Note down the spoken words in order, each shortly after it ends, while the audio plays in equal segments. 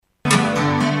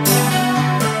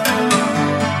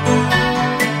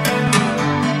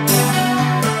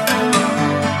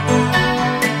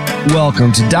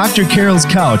Welcome to Dr. Carol's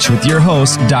Couch with your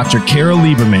host, Dr. Carol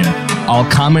Lieberman. All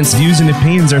comments, views, and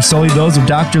opinions are solely those of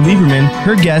Dr. Lieberman,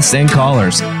 her guests, and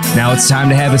callers. Now it's time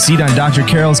to have a seat on Dr.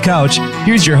 Carol's Couch.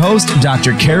 Here's your host,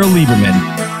 Dr. Carol Lieberman.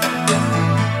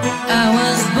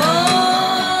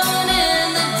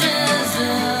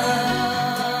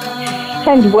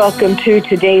 And welcome to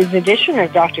today's edition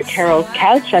of Dr. Carol's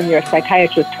Couch. I'm your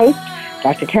psychiatrist host,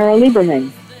 Dr. Carol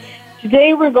Lieberman.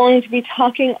 Today we're going to be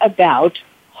talking about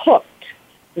Hooked,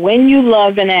 When You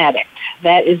Love an Addict.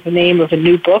 That is the name of a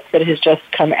new book that has just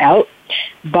come out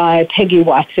by Peggy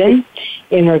Watson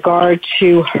in regard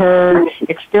to her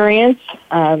experience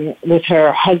with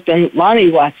her husband,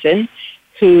 Lonnie Watson,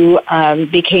 who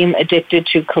became addicted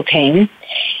to cocaine.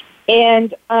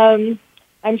 And I'm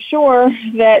sure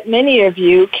that many of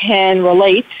you can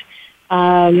relate,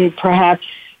 perhaps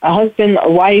a husband,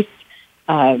 a wife,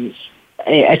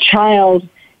 a child.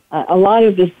 A lot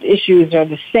of the issues are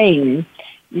the same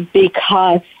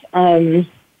because there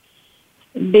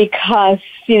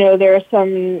are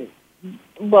some,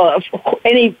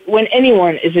 when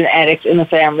anyone is an addict in the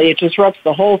family, it disrupts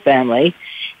the whole family,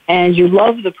 and you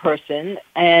love the person,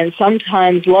 and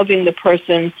sometimes loving the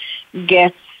person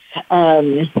gets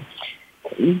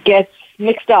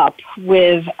mixed up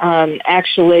with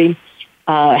actually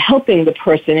helping the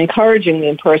person, encouraging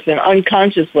the person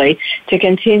unconsciously to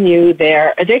continue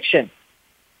their addiction.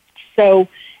 So,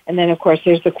 and then of course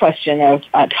there's the question of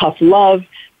tough love,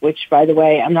 which, by the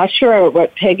way, I'm not sure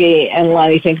what Peggy and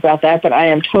Lonnie think about that, but I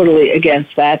am totally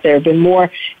against that. There have been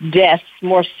more deaths,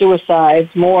 more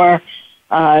suicides, more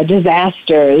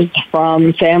disasters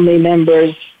from family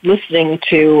members listening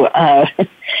to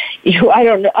you. I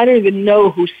don't even know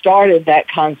who started that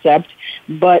concept,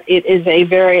 but it is a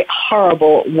very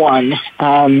horrible one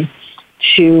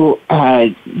to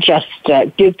just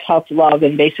give tough love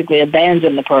and basically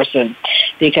abandon the person,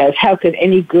 because how could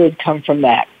any good come from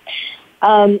that?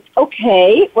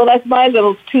 Okay, well, that's my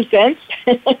little 2 cents.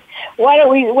 Why don't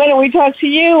we talk to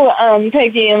you,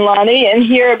 Peggy and Lonnie, and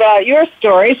hear about your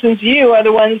story, since you are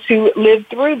the ones who lived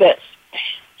through this.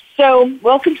 So,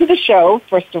 welcome to the show,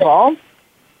 first of all.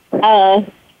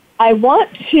 I want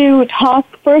to talk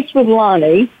first with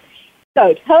Lonnie.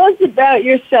 So, tell us about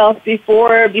yourself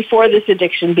before this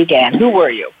addiction began. Who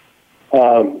were you?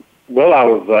 Well, I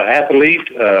was an athlete.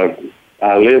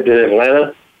 I lived in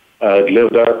Atlanta.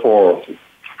 Lived there for,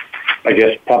 I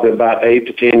guess, probably about 8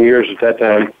 to 10 years at that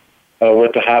time.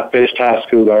 Finished high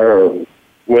school there, or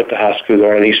went to high school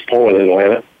there in East Point,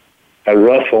 Atlanta, at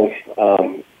Russell.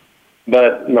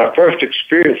 But my first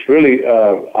experience, really,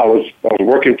 I was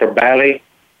working for Bally,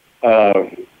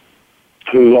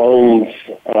 who owns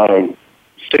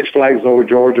Six Flags over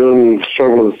Georgia and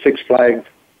several of the Six Flags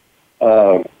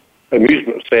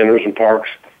amusement centers and parks.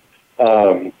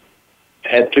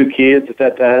 Had 2 kids at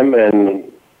that time,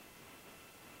 and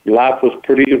life was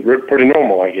pretty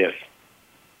normal, I guess.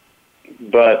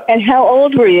 But and how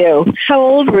old were you?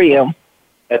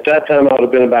 At that time, I would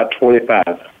have been about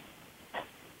 25.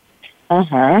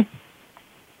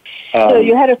 So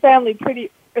you had a family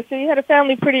pretty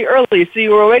early. So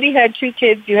you already had 2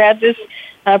 kids. You had this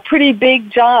pretty big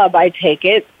job, I take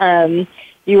it.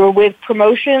 You were with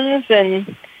promotions,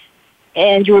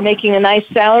 and you were making a nice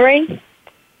salary.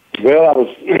 Well, I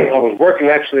was working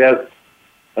actually as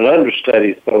an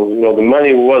understudy, so the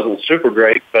money wasn't super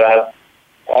great. But I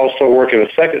also working a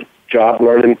second job,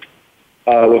 learning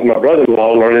with my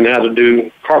brother-in-law, learning how to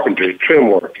do carpentry, trim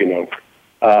work, and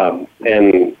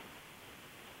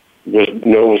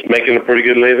was making a pretty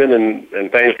good living, and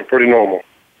things were pretty normal.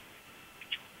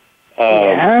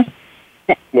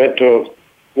 Went to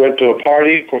a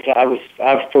party. Of course, I was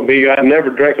familiar. I never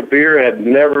drank a beer. Had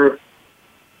never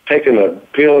taken a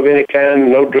pill of any kind,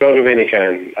 no drug of any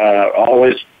kind.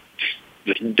 Always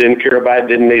just didn't care about it,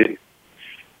 didn't need it.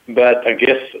 But I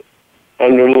guess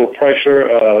under a little pressure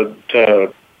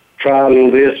to try a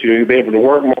little this, you'll be able to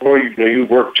work more. You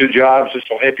work 2 jobs. This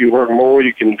will help you work more.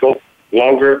 You can go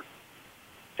longer.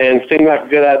 And it seemed like a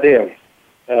good idea.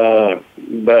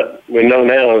 But we know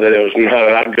now that it was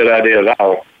not a good idea at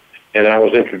all. And I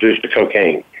was introduced to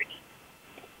cocaine.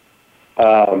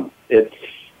 It's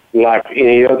like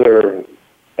any other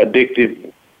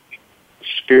addictive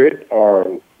spirit,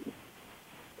 or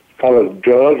call it a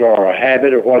drug or a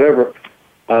habit or whatever.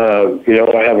 I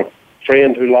have a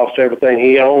friend who lost everything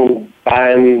he owned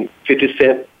buying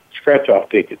 50-cent scratch-off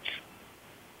tickets.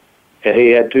 And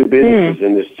he had 2 businesses,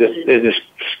 and it just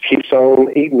keeps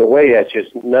on eating away at you.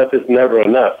 Enough is never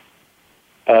enough.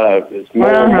 It's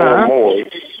more and more and more.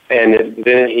 And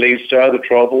then it leads to other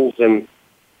troubles and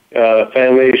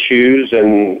family issues,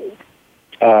 and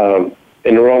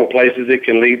in the wrong places, it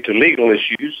can lead to legal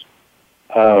issues.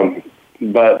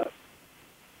 But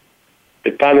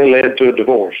it finally led to a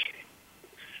divorce.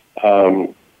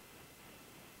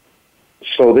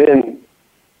 So then,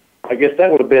 I guess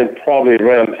that would have been probably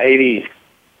around 80,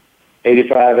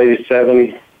 85,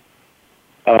 87.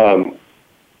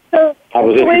 I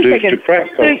was introduced to crack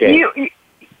cocaine.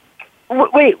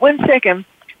 Wait 1 second.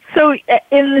 So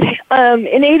in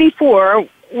 84,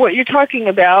 what you're talking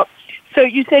about, so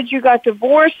you said you got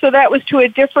divorced, so that was to a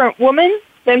different woman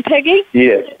than Peggy?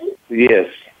 Yes.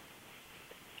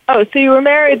 Oh, so you were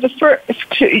married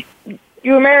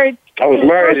you were married I was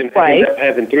married and wife. ended up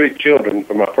having 3 children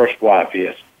from my first wife,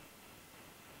 yes.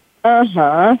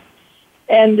 Uh-huh.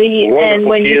 And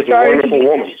when you started... A wonderful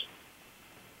woman.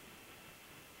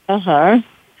 Uh-huh.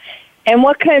 And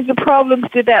what kinds of problems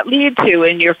did that lead to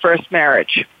in your first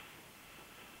marriage?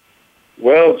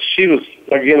 Well, she was,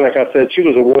 again, like I said, she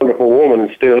was a wonderful woman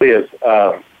and still is.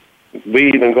 We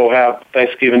even go have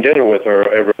Thanksgiving dinner with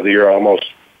her every other year almost.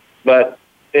 But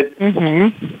it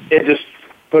just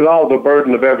put all the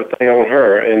burden of everything on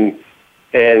her. And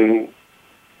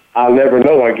I'll never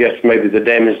know, I guess, maybe the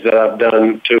damage that I've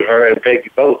done to her and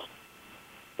Peggy both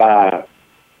by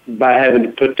having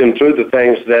to put them through the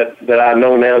things that I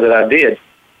know now that I did.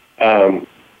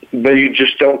 But you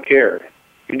just don't care.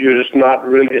 You're just not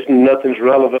really, nothing's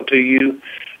relevant to you.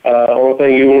 Only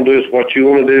thing you want to do is what you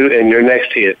want to do and your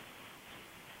next hit.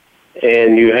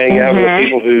 And you hang out with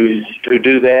people who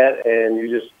do that, and you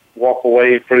just walk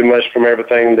away pretty much from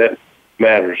everything that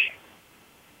matters.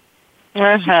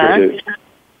 Uh-huh.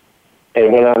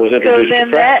 And when I was introduced to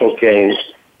crack cocaine,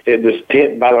 it was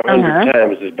 10 by 100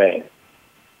 times as bad.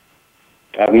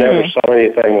 I've never saw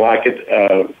anything like it.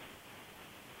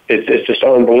 It's just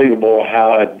unbelievable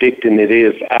how addicting it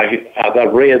is. I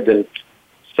read that it's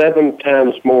 7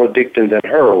 times more addicting than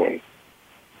heroin.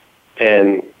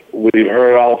 And we've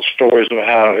heard all the stories of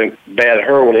how bad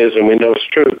heroin is, and we know it's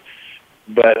true.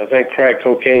 But I think crack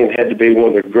cocaine had to be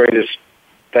one of the greatest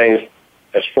things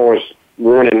as far as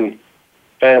ruining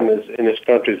families in this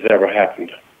country that's ever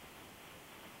happened.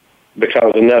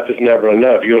 Because enough is never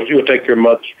enough. You'll take your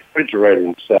mother's refrigerator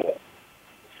and sell it.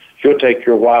 You'll take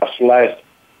your wife's last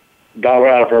dollar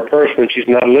out of her purse when she's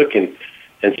not looking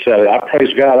and sell it. I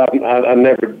praise God I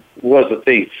never was a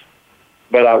thief.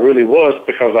 But I really was,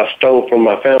 because I stole from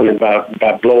my family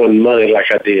by blowing money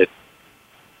like I did.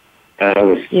 And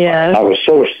I was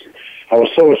so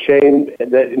ashamed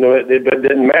that it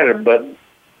didn't matter. But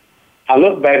I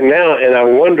look back now and I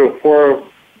wonder where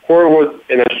was,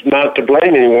 and it's not to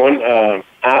blame anyone.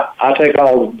 I take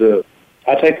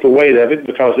the weight of it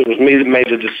because it was me that made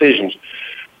the decisions.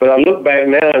 But I look back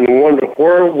now and wonder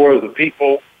where were the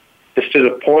people, instead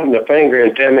of pointing the finger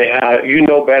and telling me how you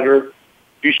know better.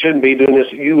 You shouldn't be doing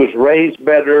this. You was raised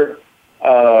better.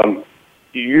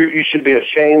 You should be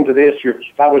ashamed of this.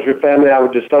 If I was your family, I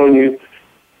would disown you.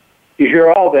 You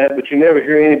hear all that, but you never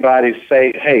hear anybody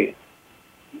say, hey,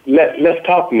 let's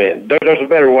talk, man. There's a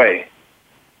better way.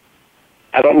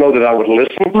 I don't know that I would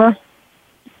listen,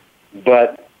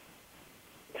 but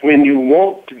when you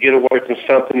want to get away from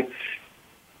something,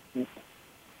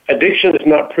 addiction is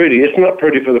not pretty. It's not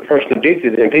pretty for the person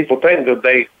addicted, and people think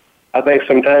that I think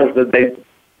sometimes that they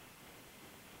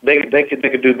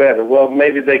could do better. Well,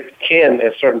 maybe they can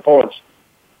at certain points,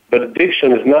 but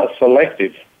addiction is not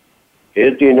selective.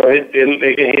 It can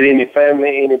hit any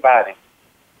family, anybody,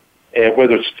 and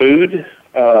whether it's food,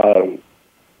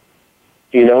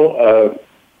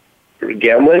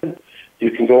 gambling,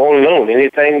 you can go on and on.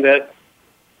 Anything that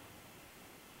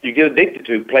you get addicted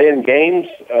to, playing games,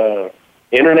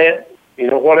 internet,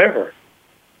 whatever.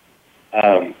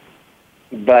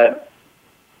 But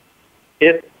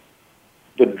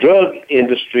the drug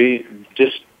industry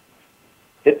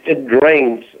it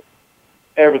drains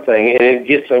everything, and it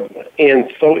gets in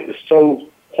so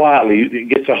quietly. It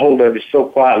gets a hold of you so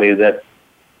quietly that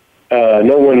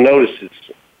no one notices,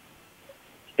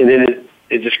 and then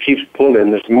it just keeps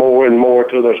pulling. There's more and more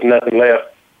till there's nothing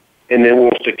left, and then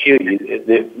wants to kill you.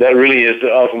 That really is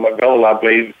the ultimate goal, I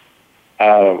believe.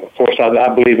 Of course, I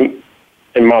believe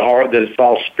in my heart that it's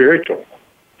all spiritual,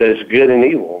 that it's good and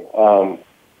evil.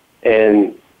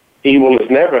 And evil is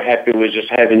never happy with just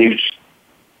having you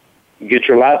get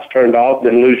your lights turned off,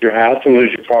 then lose your house and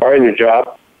lose your car and your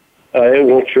job. It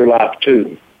wants your life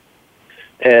too.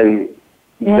 And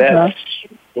that's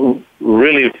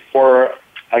really where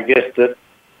I guess that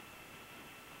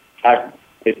I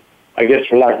guess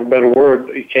for lack of a better word,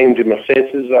 it came to my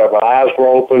senses, or my eyes were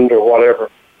opened or whatever.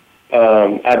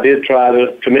 I did try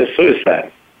to commit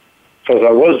suicide because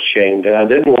I was ashamed, and I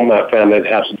didn't want my family to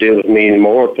have to deal with me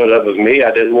anymore or put up with me.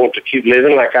 I didn't want to keep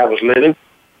living like I was living,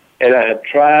 and I had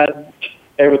tried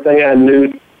everything I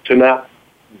knew to not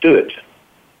do it.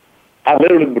 I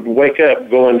literally would wake up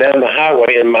going down the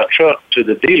highway in my truck to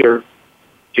the dealer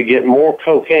to get more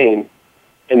cocaine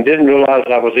and didn't realize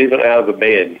I was even out of the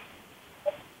bed.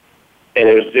 And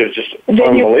it was just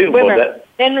unbelievable. Wait.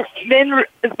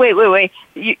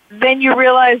 Then you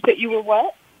realized that you were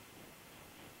what?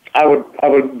 I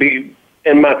would be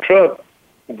in my truck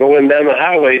going down the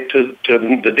highway to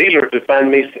the dealer to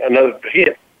find me another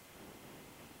hit.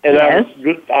 And yes.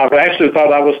 I actually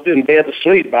thought I was in bed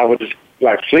asleep. I would just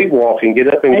like sleepwalk and get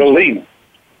up and go leave.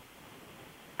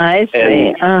 I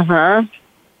see.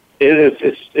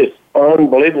 It's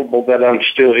unbelievable that I'm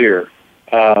still here.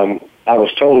 I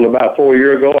was told about 4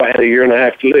 years ago I had a year and a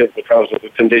half to live because of the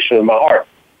condition of my heart,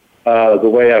 the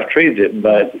way I've treated it.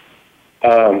 But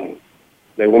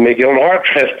they want me to get on a heart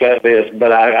transplant list,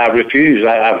 but I refuse.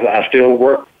 I still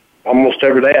work almost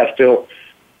every day. I still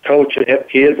coach and help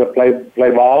kids. I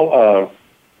play ball,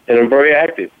 and I'm very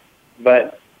active.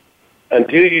 But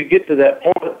until you get to that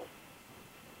point,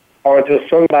 or until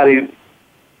somebody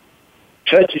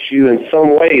touches you in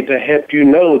some way to help you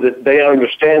know that they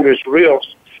understand it's real,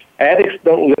 addicts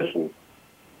don't listen.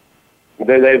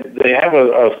 They have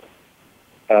a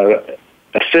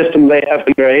system they have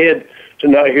in their head to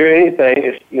not hear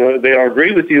anything. They'll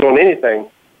agree with you on anything,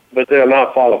 but they'll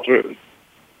not follow through.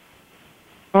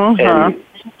 And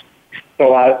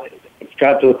so I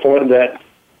got to the point that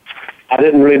I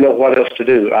didn't really know what else to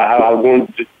do. I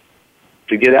wanted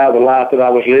to get out of the life that I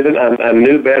was living. I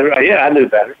knew better. I knew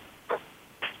better.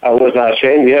 Was I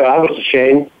ashamed? Yeah, I was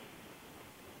ashamed.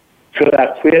 Could I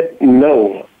quit?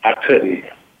 No, I couldn't.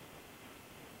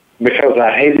 Because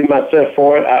I hated myself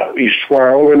for it. You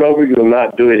swear over and over, you'll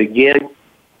not do it again.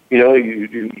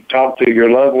 You talk to your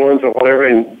loved ones or whatever,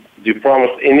 and you promise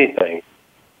anything.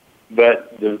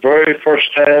 But the very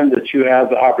first time that you have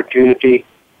the opportunity,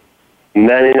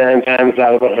 99 times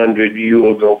out of 100, you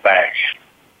will go back.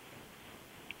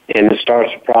 And it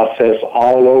starts the process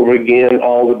all over again,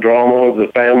 all the drama of the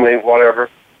family, whatever,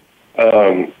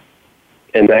 and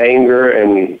the anger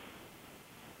and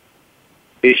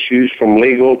issues from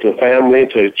legal to family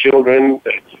to children.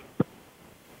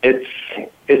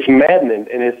 It's maddening,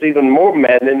 and it's even more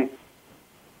maddening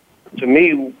to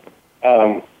me.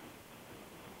 I've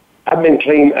been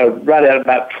clean right at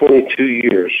about 22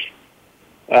 years.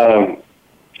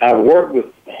 I've worked with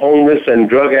homeless and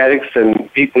drug addicts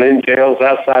and people in jails,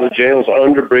 outside of jails,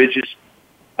 under bridges.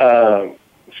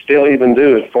 Still even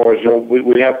do as far as,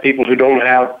 we have people who don't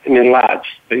have any lights,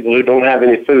 people who don't have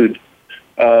any food,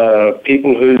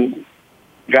 people who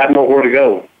got nowhere to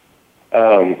go.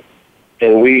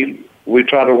 And we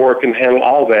try to work and handle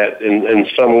all that in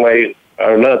some way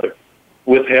or another,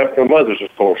 with help from others, of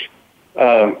course.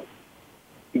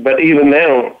 But even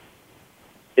now,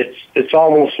 it's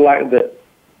almost like that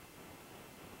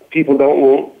people don't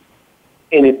want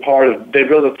any part of. They'd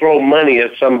rather throw money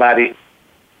at somebody,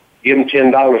 give them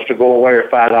 $10 to go away or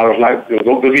 $5, like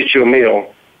go get you a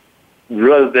meal,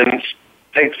 rather than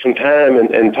take some time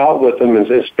and talk with them and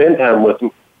spend time with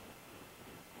them.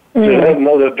 To let them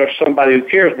know that there's somebody who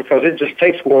cares, because it just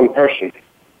takes one person.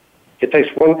 It takes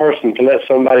one person to let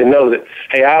somebody know that,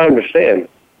 hey, I understand.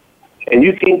 And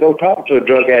you can't go talk to a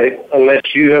drug addict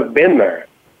unless you have been there,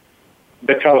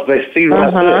 because they see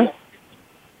right there.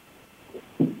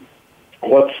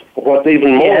 What's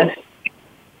even more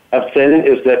upsetting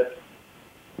is that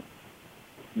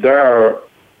there are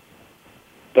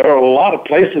a lot of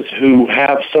places who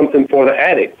have something for the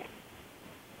addict.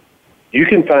 You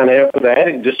can find help for the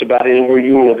addict just about anywhere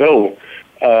you want to go,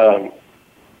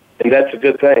 and that's a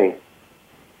good thing.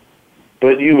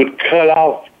 But you would cut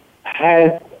off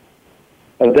half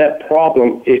of that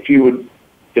problem if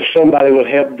somebody would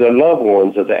help the loved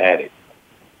ones of the addict.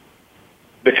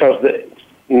 Because,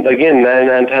 again,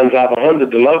 99 times out of 100,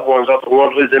 the loved ones are the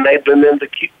ones who's enabling them to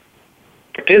keep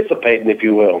participating, if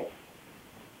you will.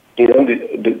 I'm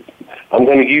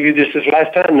going to give you this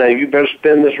last time now. You better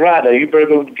spend this right. Now, you better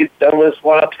go get done with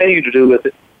what I tell you to do with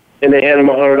it. And they hand them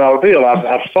a $100 bill.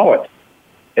 I saw it.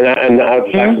 And I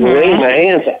was like, wringing my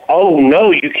hands. Oh, no,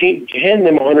 you can't hand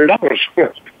them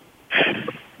 $100.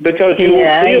 Because you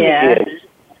won't see them again.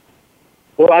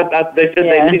 Well, they said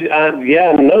they need it. I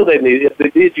know they need it. If they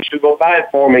did, you should go buy it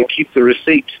for them and keep the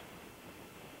receipt,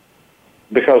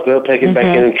 because they'll take it back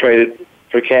in and trade it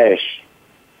for cash.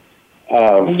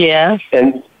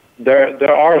 And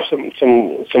there are some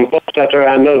folks out there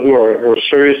I know who are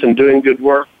serious and doing good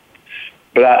work,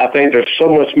 but I think there's so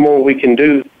much more we can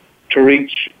do to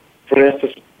reach, for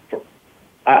instance,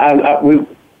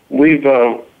 we've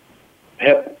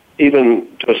helped even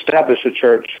to establish a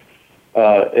church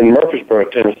in Murfreesboro,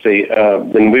 Tennessee,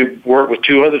 and we've worked with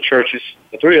three other churches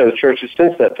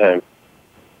since that time.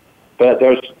 But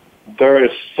there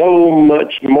is so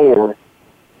much more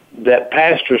that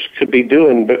pastors could be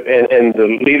doing, and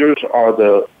the leaders or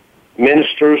the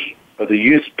ministers or the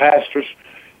youth pastors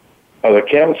or the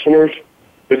counselors,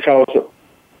 because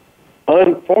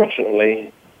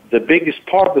unfortunately, the biggest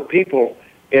part of the people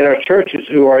in our churches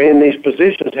who are in these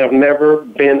positions have never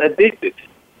been addicted.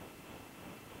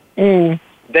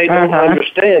 They don't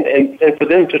understand, and for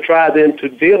them to try then to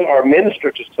deal or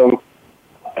minister to some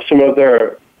of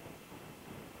their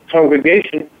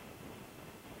congregation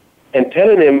and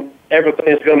telling them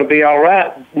everything's going to be all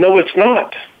right. No, it's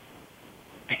not.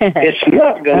 It's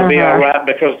not going to be all right,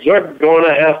 because they're going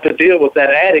to have to deal with that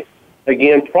addict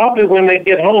again, probably when they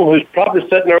get home, who's probably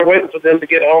sitting there waiting for them to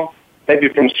get home, maybe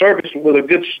from service with a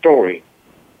good story.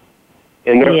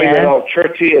 And they're feeling all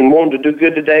churchy and wanting to do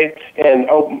good today, and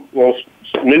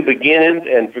new beginnings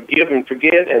and forgive and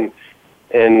forget, and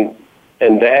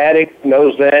the addict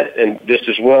knows that, and just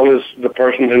as well as the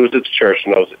person who is at the church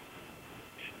knows it.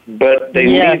 But they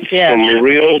need some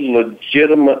real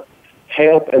legitimate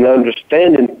help and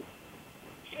understanding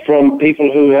from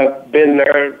people who have been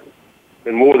there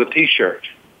and wore the T-shirt.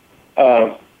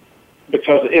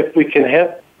 Because if we can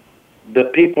help the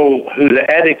people who the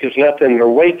addict has left in their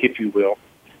wake, if you will,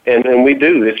 and we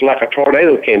do, it's like a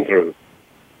tornado came through.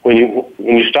 When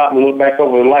you stop and look back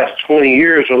over the last 20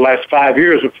 years or the last 5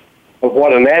 years of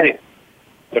what an addict,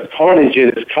 the carnage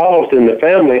it has caused in the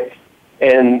family,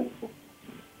 and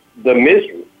the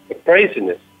misery, the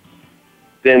craziness,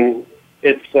 then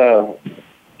it's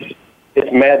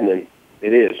maddening.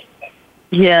 It is.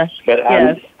 Yes. But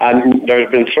there's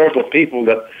been several people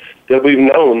that we've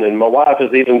known, and my wife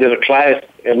has even did a class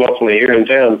locally here in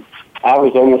town. I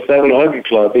was on the 700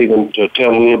 Club even to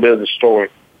tell a little bit of the story.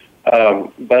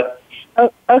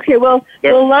 Okay. Well,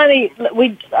 Lonnie,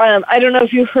 I don't know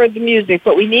if you heard the music,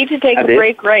 but we need to take a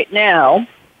break right now.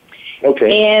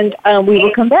 Okay. And we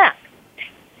will come back.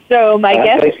 So my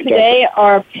guests today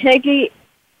are Peggy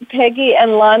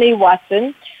and Lonnie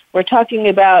Watson. We're talking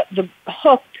about the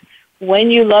Hooked,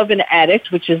 When You Love an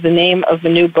Addict, which is the name of the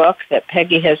new book that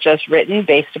Peggy has just written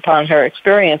based upon her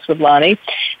experience with Lonnie.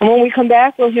 And when we come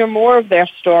back, we'll hear more of their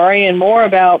story and more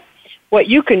about what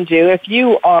you can do if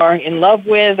you are in love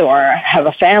with or have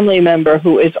a family member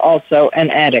who is also an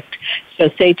addict. So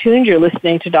stay tuned. You're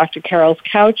listening to Dr. Carol's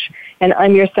Couch, and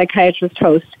I'm your psychiatrist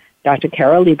host, Dr.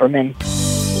 Carol Lieberman.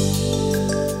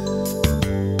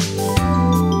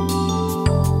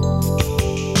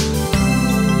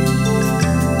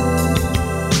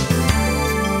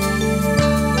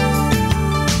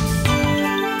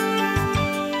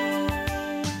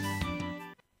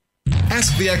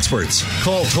 Ask the experts.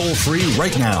 Call toll-free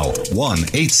right now,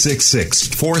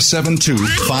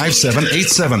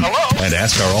 1-866-472-5787. And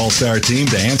ask our All-Star team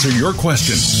to answer your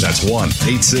question. That's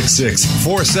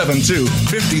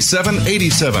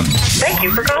 1-866-472-5787. Thank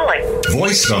you for calling.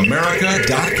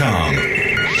 VoiceAmerica.com.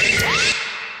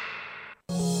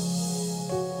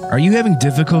 Are you having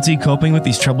difficulty coping with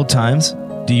these troubled times?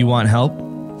 Do you want help?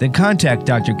 Then contact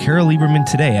Dr. Carol Lieberman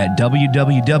today at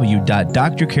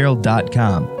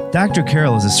www.drcarol.com. Dr.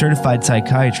 Carol is a certified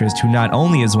psychiatrist who not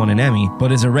only has won an Emmy,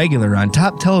 but is a regular on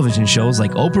top television shows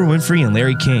like Oprah Winfrey and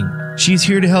Larry King. She's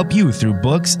here to help you through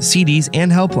books, CDs,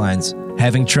 and helplines.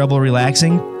 Having trouble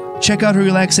relaxing? Check out her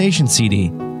relaxation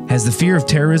CD. Has the fear of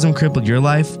terrorism crippled your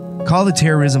life? Call the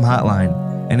terrorism hotline.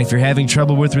 And if you're having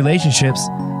trouble with relationships,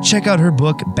 check out her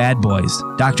book, Bad Boys.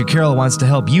 Dr. Carol wants to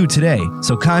help you today,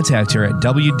 so contact her at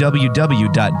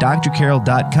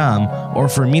www.drcarol.com or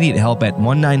for immediate help at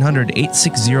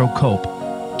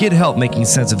 1-900-860-COPE. Get help making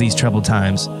sense of these troubled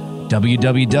times.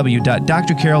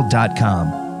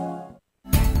 www.drcarol.com.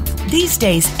 These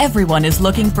days, everyone is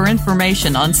looking for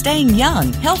information on staying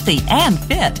young, healthy, and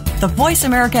fit. The Voice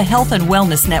America Health and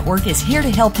Wellness Network is here to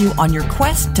help you on your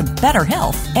quest to better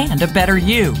health and a better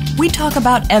you. We talk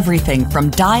about everything from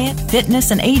diet,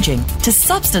 fitness, and aging to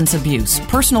substance abuse,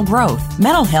 personal growth,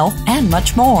 mental health, and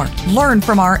much more. Learn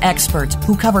from our experts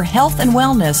who cover health and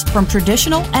wellness from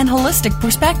traditional and holistic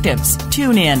perspectives.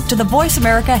 Tune in to the Voice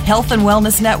America Health and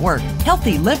Wellness Network.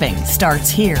 Healthy living starts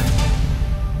here.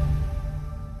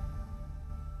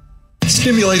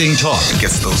 Stimulating talk. It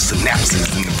gets those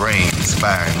synapses in the brain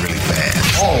firing really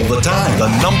fast. All the time. The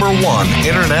 #1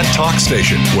 internet talk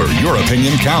station where your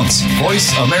opinion counts.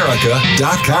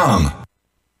 VoiceAmerica.com.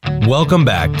 Welcome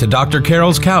back to Dr.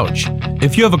 Carol's Couch.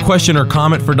 If you have a question or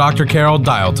comment for Dr. Carol,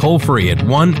 dial toll-free at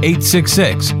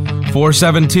 1-866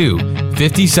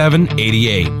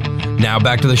 888-472-5788. Now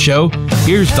back to the show.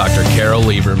 Here's Dr. Carol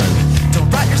Lieberman.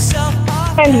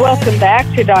 And welcome back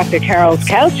to Dr. Carol's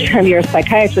Couch. I'm your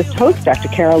psychiatrist host, Dr.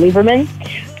 Carol Lieberman,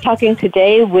 talking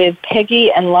today with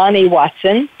Peggy and Lonnie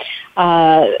Watson.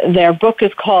 Their book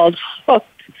is called Hooked: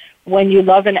 When You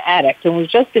Love an Addict. And we've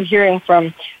just been hearing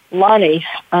from Lonnie,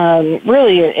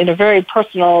 really in a very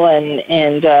personal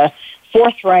and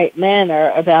forthright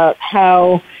manner about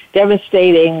how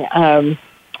devastating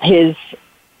his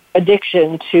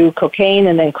addiction to cocaine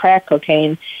and then crack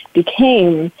cocaine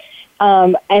became.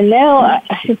 And now,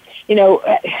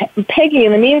 Peggy,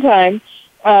 in the meantime,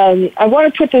 I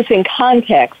want to put this in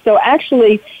context. So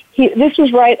actually, this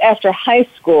was right after high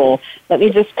school. Let me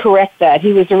just correct that.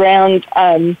 He was around,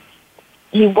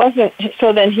 he wasn't,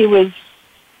 so then he was,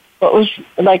 what was,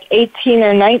 like 18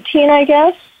 or 19, I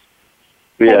guess?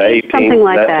 Yeah, 18. Something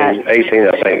like that. 18,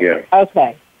 I think, yeah.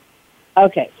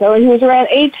 Okay. So he was around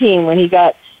 18 when he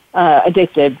got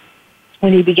addicted,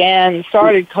 when he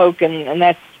started coke,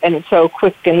 and it's so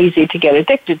quick and easy to get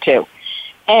addicted to.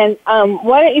 And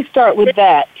why don't you start with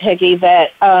that, Peggy,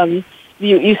 that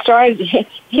you started,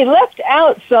 he left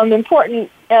out some important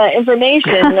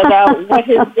information about what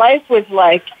his life was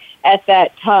like at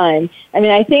that time. I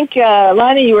mean, I think,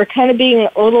 Lonnie, you were kind of being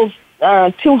a little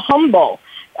too humble.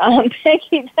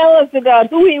 Peggy, tell us about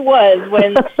who he was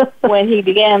when he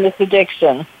began this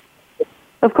addiction.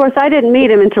 Of course, I didn't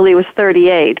meet him until he was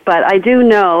 38, but I do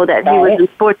know that he was in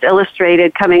Sports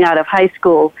Illustrated coming out of high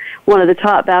school, one of the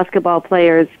top basketball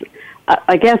players,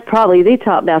 I guess probably the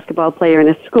top basketball player in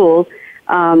his school.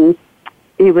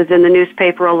 He was in the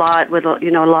newspaper a lot with, a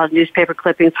lot of newspaper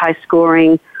clippings, high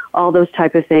scoring, all those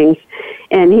type of things.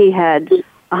 And he had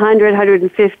 100,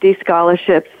 150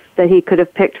 scholarships that he could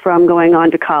have picked from going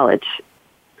on to college.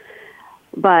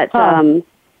 But,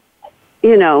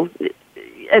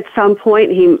 at some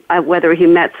point, whether he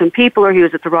met some people or he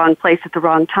was at the wrong place at the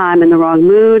wrong time in the wrong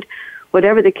mood,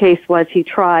 whatever the case was, he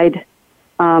tried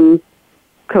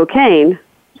cocaine.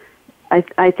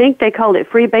 I think they called it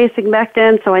freebasing back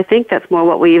then, so I think that's more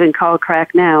what we even call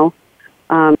crack now.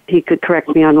 He could correct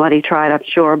me on what he tried, I'm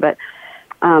sure, but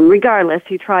regardless,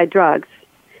 he tried drugs.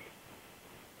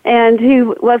 And he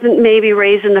wasn't maybe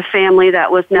raised in the family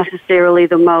that was necessarily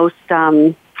the most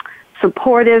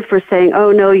supportive for saying,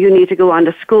 oh, no, you need to go on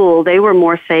to school. They were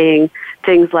more saying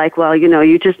things like, well,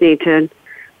 you just need to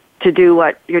do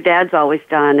what your dad's always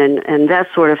done and that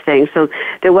sort of thing. So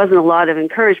there wasn't a lot of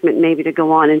encouragement maybe to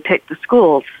go on and pick the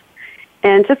schools.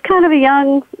 And just kind of a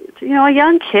young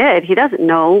kid. He doesn't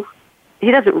know. He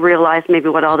doesn't realize maybe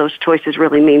what all those choices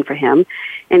really mean for him.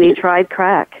 And he tried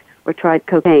crack or tried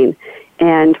cocaine.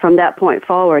 And from that point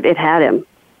forward, it had him.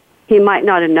 He might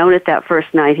not have known it that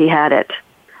first night he had it,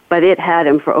 but it had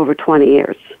him for over 20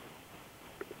 years.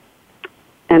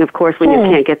 And, of course, when you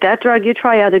can't get that drug, you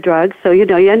try other drugs. So, you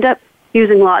end up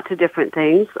using lots of different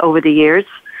things over the years.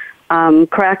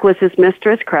 Crack was his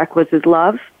mistress. Crack was his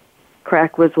love.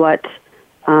 Crack was what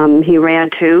he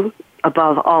ran to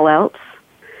above all else.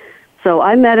 So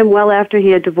I met him well after he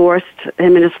had divorced.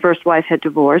 Him and his first wife had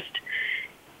divorced.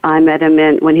 I met him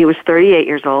when he was 38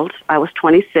 years old. I was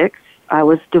 26. I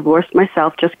was divorced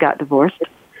myself, just got divorced.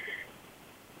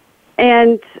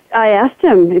 And I asked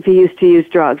him if he used to use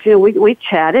drugs. We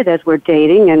chatted as we're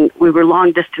dating, and we were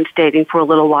long-distance dating for a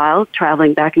little while,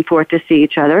 traveling back and forth to see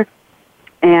each other.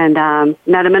 And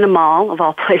met him in a mall, of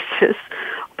all places.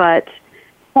 But,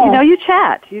 you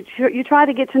chat. You try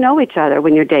to get to know each other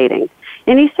when you're dating.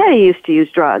 And he said he used to use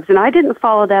drugs. And I didn't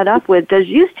follow that up with, does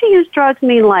used to use drugs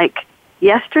mean like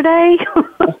yesterday?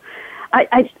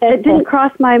 It didn't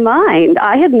cross my mind.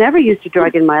 I had never used a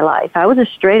drug in my life. I was a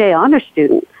straight A honor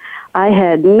student. I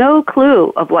had no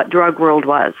clue of what drug world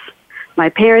was. My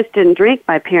parents didn't drink.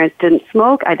 My parents didn't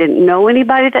smoke. I didn't know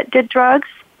anybody that did drugs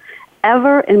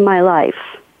ever in my life.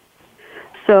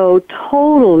 So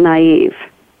total naive.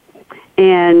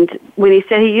 And when he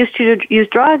said he used to use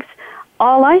drugs,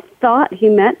 all I thought he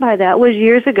meant by that was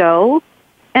years ago,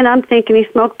 and I'm thinking he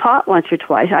smoked pot once or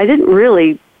twice. I didn't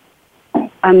really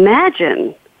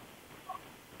imagine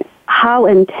how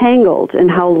entangled and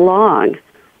how long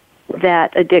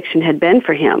that addiction had been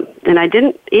for him. And I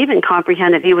didn't even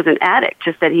comprehend that he was an addict,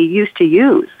 just that he used to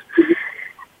use.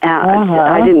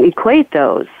 I didn't equate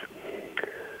those.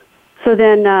 So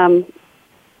then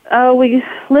we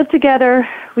lived together.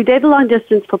 We dated long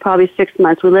distance for probably 6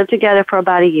 months. We lived together for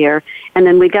about a year, and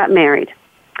then we got married.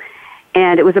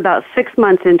 And it was about 6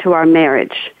 months into our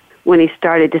marriage when he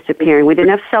started disappearing. We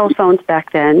didn't have cell phones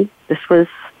back then. This was,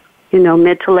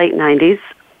 mid to late 90s.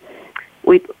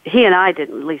 He and I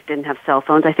at least didn't have cell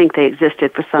phones. I think they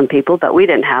existed for some people, but we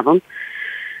didn't have them.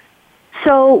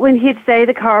 So when he'd say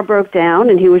the car broke down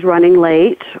and he was running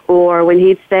late, or when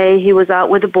he'd say he was out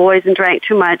with the boys and drank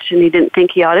too much and he didn't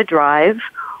think he ought to drive,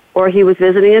 or he was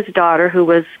visiting his daughter who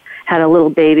had a little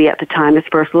baby at the time, his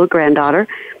first little granddaughter,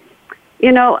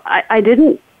 I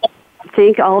didn't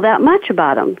think all that much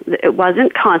about him. It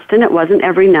wasn't constant. It wasn't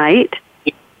every night.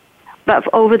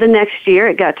 But over the next year,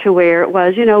 it got to where it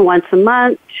was, once a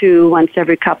month to once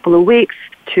every couple of weeks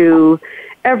to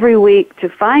every week to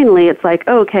finally it's like,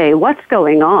 okay, what's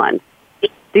going on?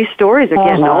 These stories are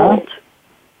getting old.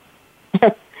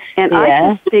 And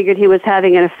I just figured he was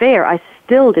having an affair. I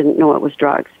still didn't know it was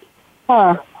drugs.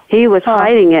 He was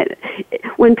hiding it.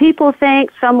 When people think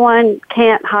someone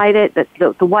can't hide it,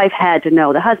 the wife had to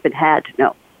know, the husband had to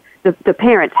know, the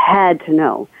parents had to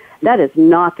know. That is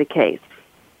not the case.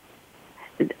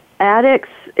 Addicts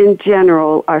in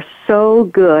general are so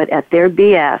good at their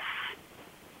BS,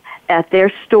 at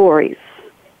their stories,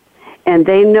 and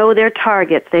they know their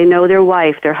targets. They know their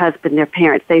wife, their husband, their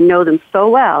parents. They know them so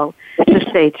well to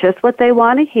say just what they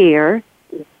want to hear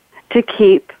to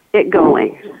keep it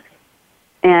going.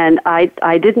 And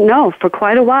I didn't know for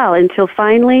quite a while until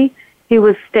finally he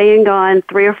was staying gone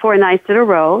 3 or 4 nights in a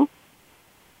row.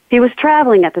 He was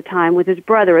traveling at the time with his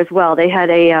brother as well. They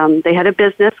had a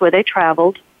business where they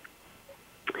traveled,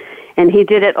 and he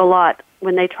did it a lot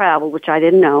when they traveled, which I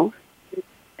didn't know.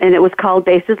 And it was called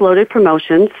Bases Loaded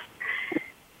Promotions.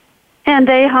 And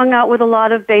they hung out with a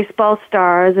lot of baseball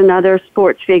stars and other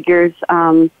sports figures,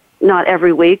 not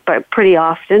every week, but pretty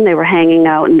often. They were hanging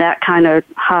out in that kind of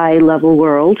high-level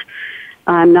world.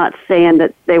 I'm not saying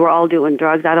that they were all doing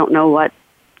drugs. I don't know what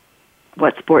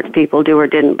sports people do or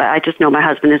didn't, but I just know my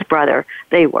husband and his brother,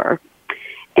 they were.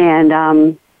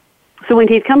 And so when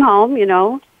he'd come home,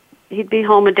 he'd be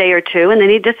home a day or two, and then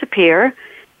he'd disappear.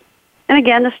 And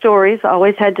again, the stories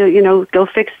always had to, go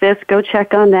fix this, go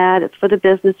check on that. It's for the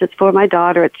business. It's for my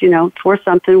daughter. It's, for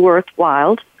something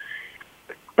worthwhile.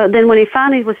 But then when he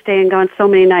finally was staying gone so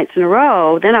many nights in a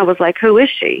row, then I was like, who is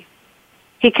she?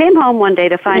 He came home one day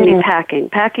to find me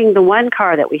packing the one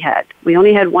car that we had. We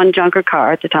only had one junker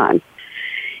car at the time.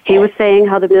 He was saying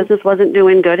how the business wasn't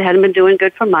doing good, hadn't been doing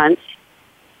good for months.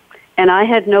 And I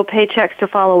had no paychecks to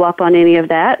follow up on any of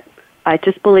that. I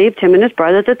just believed him and his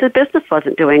brother that the business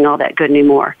wasn't doing all that good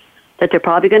anymore, that they're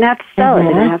probably going to have to sell it.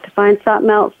 They're going to have to find something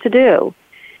else to do.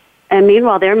 And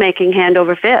meanwhile, they're making hand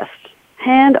over fist.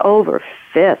 Hand over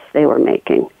fist they were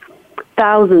making.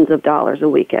 Thousands of dollars a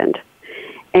weekend.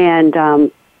 And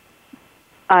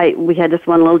we had this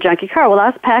one little junky car. Well, I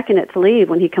was packing it to leave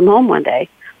when he come home one day.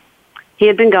 He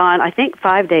had been gone, I think,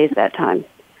 5 days that time.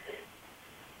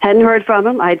 Hadn't heard from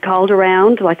him. I'd called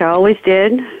around like I always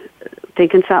did,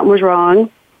 thinking something was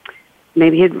wrong.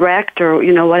 Maybe he'd wrecked or,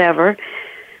 whatever.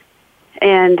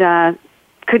 And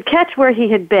could catch where he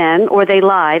had been, or they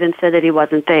lied and said that he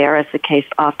wasn't there, as the case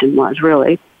often was,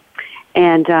 really.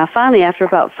 And finally, after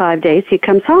about 5 days, he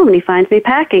comes home and he finds me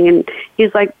packing, and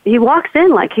he walks in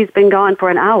like he's been gone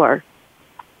for an hour.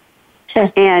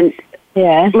 And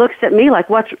looks at me like,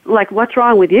 what's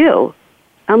wrong with you?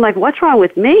 I'm like, what's wrong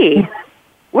with me?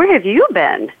 Where have you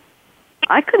been?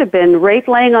 I could have been raped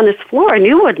laying on this floor and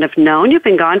you wouldn't have known. You've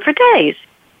been gone for days.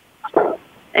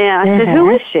 And I said, who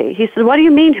is she? He said, what do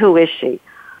you mean, who is she?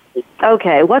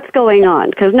 Okay, what's going on?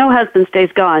 Because no husband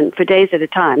stays gone for days at a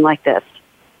time like this.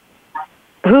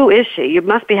 Who is she? You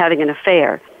must be having an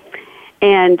affair.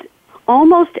 And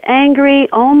almost angry,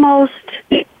 almost,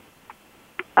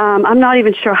 I'm not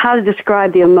even sure how to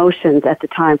describe the emotions at the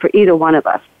time for either one of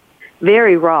us.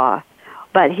 Very raw.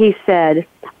 But he said,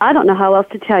 I don't know how else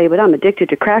to tell you, but I'm addicted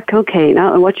to crack cocaine. I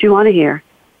don't know what you want to hear.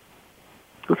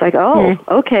 I was like,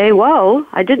 okay, whoa.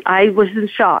 I was in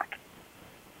shock.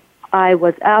 I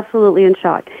was absolutely in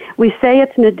shock. We say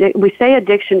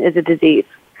addiction is a disease.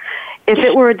 If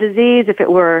it were a disease, if it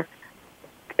were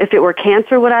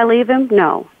cancer, would I leave him?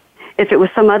 No. If it was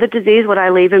some other disease, would I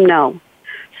leave him? No.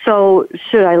 So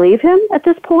should I leave him at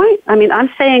this point? I mean, I'm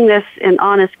saying this in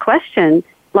honest question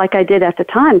like I did at the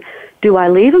time. Do I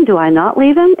leave him? Do I not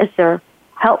leave him? Is there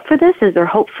help for this? Is there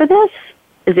hope for this?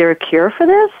 Is there a cure for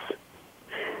this?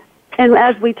 And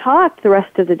as we talked the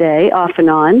rest of the day, off and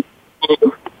on,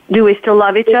 do we still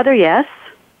love each other? Yes.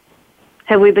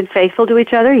 Have we been faithful to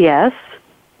each other? Yes.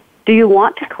 Do you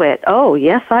want to quit? Oh,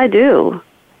 yes, I do.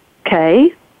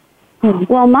 Okay.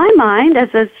 Well, my mind, as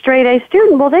a straight A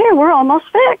student, we're almost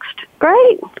fixed.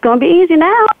 Great. It's going to be easy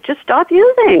now. Just stop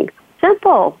using.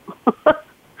 Simple.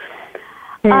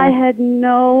 I had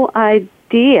no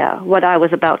idea what I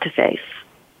was about to face.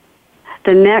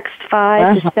 The next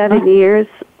 5 to 7 years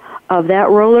of that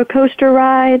roller coaster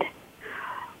ride,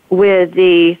 with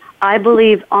the, I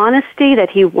believe, honesty that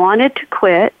he wanted to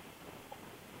quit,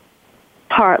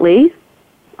 partly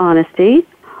honesty,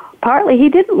 partly he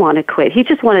didn't want to quit. He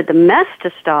just wanted the mess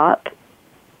to stop.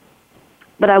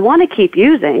 But I want to keep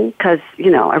using because,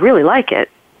 I really like it.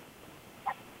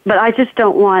 But I just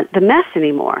don't want the mess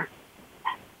anymore.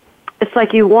 It's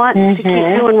like you want to keep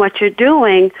doing what you're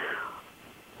doing,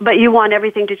 but you want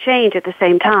everything to change at the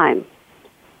same time.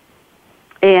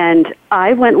 And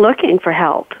I went looking for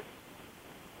help.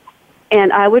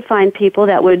 And I would find people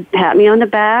that would pat me on the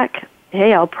back.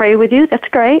 Hey, I'll pray with you. That's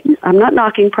great. I'm not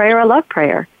knocking prayer. I love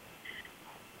prayer.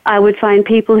 I would find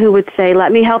people who would say,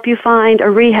 let me help you find a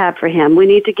rehab for him. We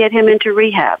need to get him into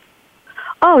rehab.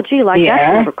 Oh, gee, that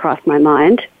never crossed my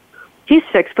mind. He's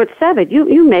 6'7".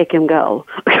 You make him go.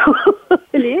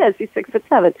 And he is. He's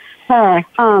 6'7". Huh.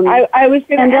 I was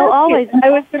going to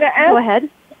ask. Go ahead.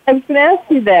 I was going to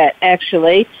ask you that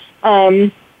actually.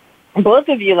 Both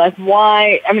of you,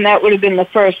 why? I mean, that would have been the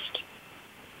first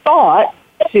thought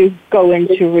to go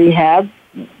into rehab.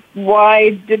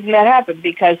 Why didn't that happen?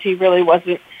 Because he really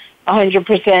wasn't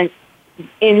 100%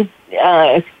 in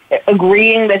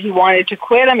agreeing that he wanted to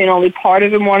quit. I mean, only part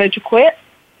of him wanted to quit.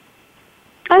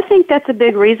 I think that's a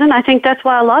big reason. I think that's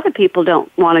why a lot of people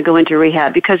don't want to go into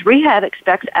rehab, because rehab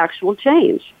expects actual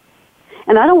change.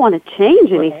 And I don't want to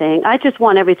change anything. I just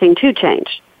want everything to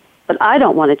change. But I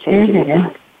don't want to change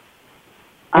anything.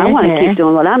 I want to keep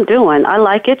doing what I'm doing. I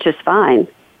like it just fine.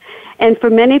 And for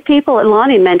many people, and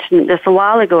Lonnie mentioned this a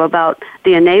while ago about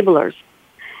the enablers.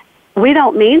 We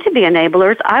don't mean to be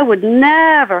enablers. I would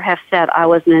never have said I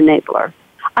was an enabler.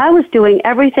 I was doing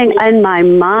everything in my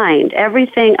mind,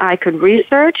 everything I could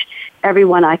research,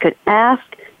 everyone I could ask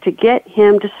to get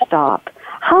him to stop.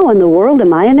 How in the world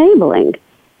am I enabling?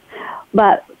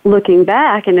 But looking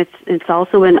back, and it's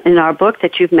also in our book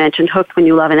that you've mentioned, Hooked When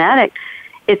You Love an Addict,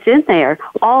 it's in there,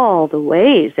 all the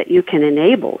ways that you can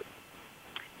enable.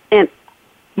 And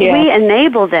we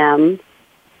enable them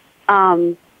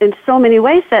in so many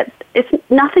ways that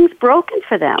nothing's broken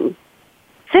for them.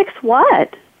 Fix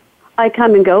what? I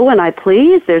come and go when I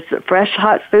please. There's fresh,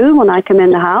 hot food when I come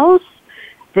in the house.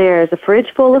 There's a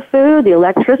fridge full of food. The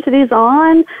electricity's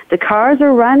on. The cars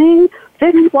are running.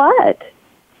 Fix what?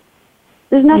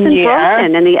 There's nothing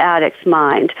broken in the addict's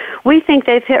mind. We think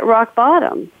they've hit rock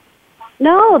bottom.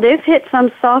 No, they've hit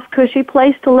some soft, cushy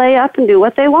place to lay up and do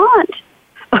what they want.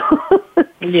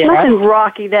 Nothing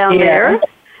rocky down there.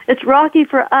 It's rocky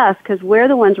for us because we're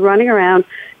the ones running around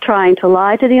trying to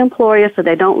lie to the employer so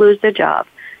they don't lose their job,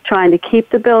 trying to keep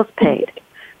the bills paid,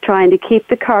 trying to keep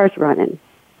the cars running,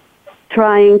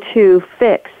 trying to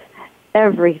fix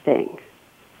everything.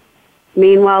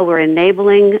 Meanwhile, we're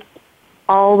enabling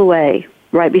all the way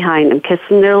right behind them,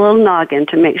 kissing their little noggin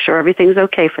to make sure everything's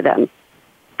okay for them,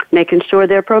 making sure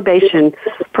their probation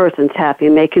person's happy,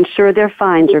 making sure their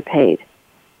fines are paid,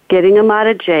 getting them out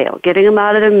of jail, getting them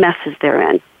out of the messes they're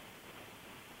in.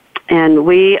 And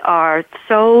we are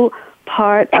so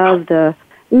part of the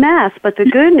mess, but the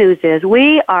good news is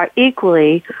we are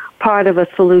equally part of a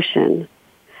solution.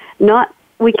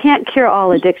 We can't cure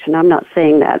all addiction. I'm not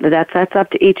saying that. That's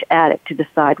up to each addict to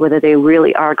decide whether they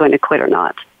really are going to quit or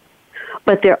not.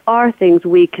 But there are things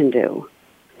we can do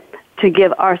to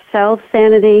give ourselves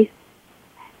sanity.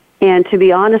 And to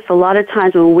be honest, a lot of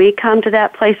times when we come to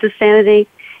that place of sanity,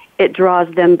 it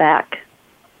draws them back.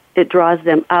 It draws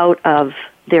them out of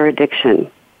their addiction.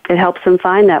 It helps them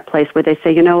find that place where they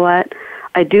say, you know what,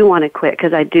 I do want to quit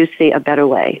because I do see a better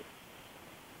way.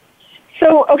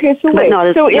 So wait. But not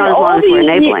as long as we're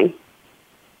enabling.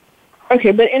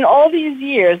 Okay, but in all these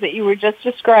years that you were just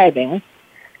describing,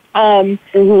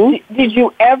 did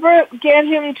you ever get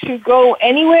him to go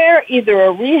anywhere, either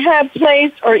a rehab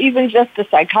place or even just a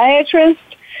psychiatrist,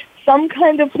 some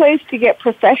kind of place to get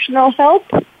professional help?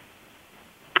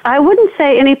 I wouldn't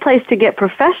say any place to get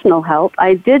professional help.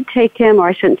 I did take him, or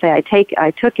I shouldn't say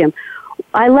I took him.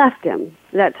 I left him.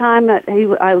 That time that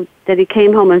he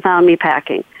came home and found me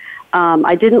packing.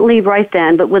 I didn't leave right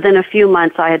then, but within a few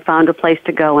months I had found a place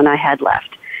to go and I had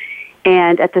left.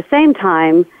 And at the same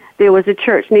time, there was a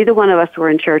church. Neither one of us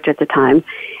were in church at the time.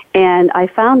 And I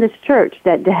found this church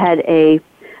that had a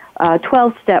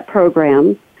 12-step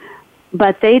program,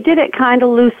 but they did it kind of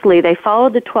loosely. They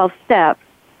followed the 12 steps,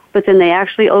 but then they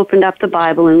actually opened up the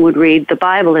Bible and would read the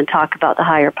Bible and talk about the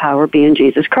higher power being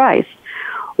Jesus Christ.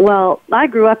 Well, I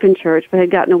grew up in church but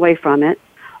had gotten away from it.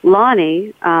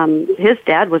 Lonnie, his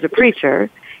dad was a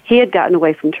preacher. He had gotten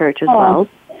away from church as well.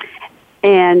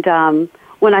 And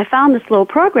when I found this little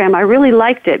program, I really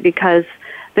liked it because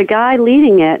the guy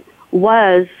leading it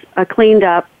was a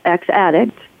cleaned-up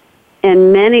ex-addict,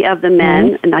 and many of the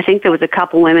men, and I think there was a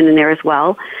couple women in there as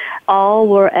well, all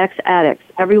were ex-addicts,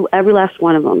 every last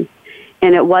one of them.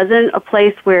 And it wasn't a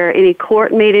place where any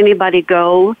court made anybody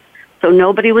go, so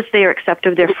nobody was there except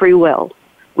of their free will,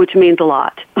 which means a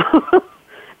lot.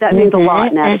 That means a lot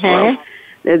in that world.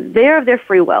 They're there of their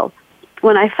free will.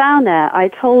 When I found that, I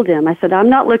told him, I said, I'm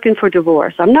not looking for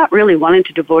divorce. I'm not really wanting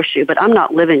to divorce you, but I'm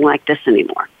not living like this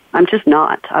anymore. I'm just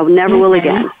not. I never will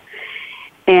again.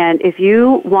 And if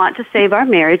you want to save our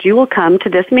marriage, you will come to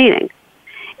this meeting.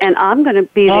 And I'm going to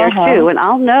be there too, and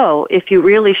I'll know if you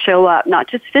really show up, not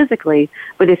just physically,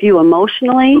 but if you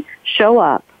emotionally show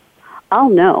up, I'll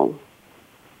know.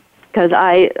 Because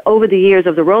over the years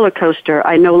of the roller coaster,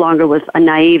 I no longer was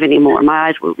naive anymore. My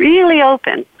eyes were really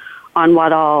open on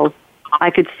what all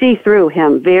I could see through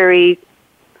him.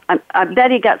 I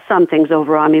bet he got some things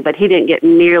over on me, but he didn't get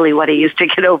nearly what he used to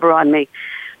get over on me.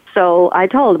 So I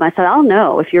told him, I said, I'll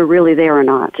know if you're really there or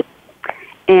not.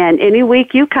 And any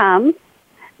week you come,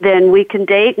 then we can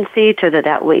date and see each other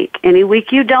that week. Any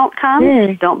week you don't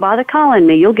come, don't bother calling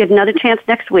me. You'll get another chance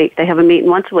next week. They have a meeting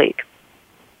once a week.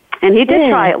 And he did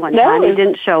try it one time. He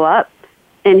didn't show up.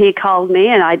 And he called me,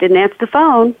 and I didn't answer the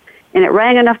phone. And it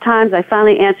rang enough times, I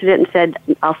finally answered it and said,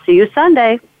 I'll see you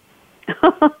Sunday.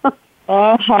 That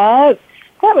was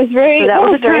very So that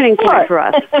was a turning point for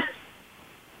us.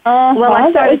 Well,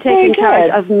 I started taking charge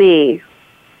of me.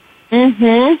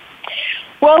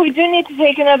 Well, we do need to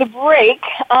take another break,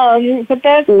 but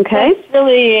that's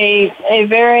really a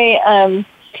very,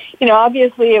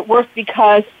 obviously it worked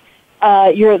because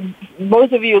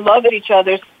both of you love each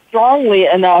other strongly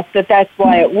enough that's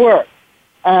why it worked.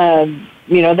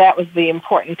 That was the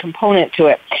important component to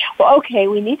it. Well, okay,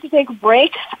 we need to take a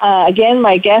break. Again,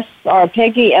 my guests are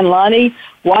Peggy and Lonnie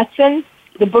Watson.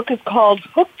 The book is called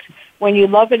Hooked When You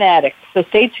Love an Addict. So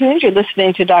stay tuned. You're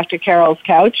listening to Dr. Carol's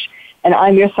Couch, and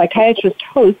I'm your psychiatrist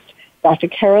host, Dr.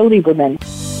 Carol Lieberman.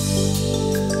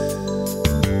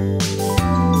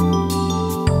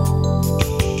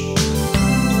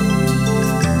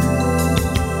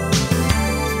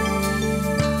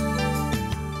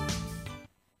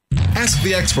 Ask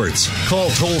the experts. Call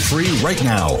toll-free right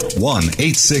now,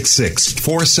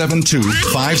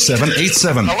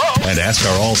 1-866-472-5787. And ask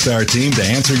our All-Star team to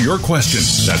answer your question.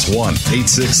 That's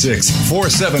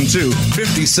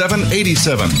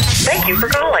 1-866-472-5787. Thank you for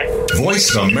calling.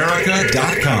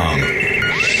 VoiceAmerica.com.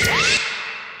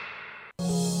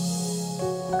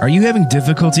 Are you having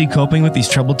difficulty coping with these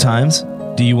troubled times?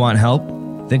 Do you want help?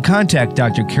 Then contact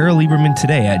Dr. Carol Lieberman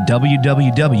today at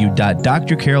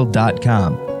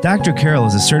www.drcarol.com. Dr. Carol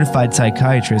is a certified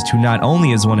psychiatrist who not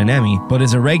only has won an Emmy, but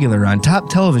is a regular on top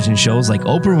television shows like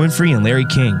Oprah Winfrey and Larry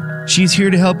King. She's here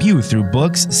to help you through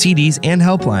books, CDs, and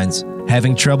helplines.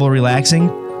 Having trouble relaxing?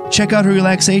 Check out her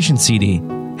relaxation CD.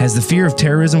 Has the fear of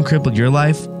terrorism crippled your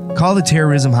life? Call the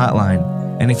terrorism hotline.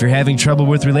 And if you're having trouble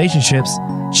with relationships,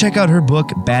 check out her book,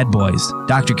 Bad Boys.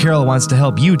 Dr. Carol wants to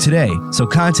help you today, so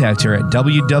contact her at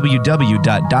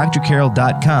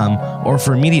www.drcarol.com or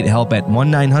for immediate help at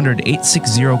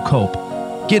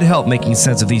 1-900-860-COPE. Get help making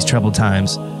sense of these troubled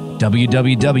times.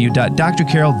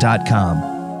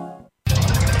 www.drcarol.com.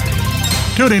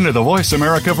 Tune in to the Voice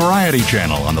America Variety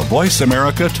channel on the Voice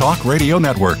America Talk Radio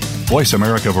Network. Voice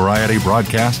America Variety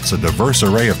broadcasts a diverse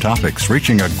array of topics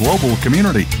reaching a global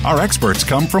community. Our experts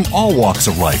come from all walks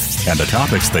of life, and the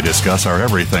topics they discuss are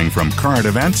everything from current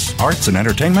events, arts and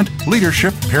entertainment,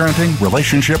 leadership, parenting,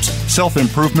 relationships,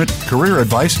 self-improvement, career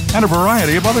advice, and a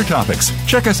variety of other topics.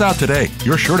 Check us out today.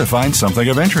 You're sure to find something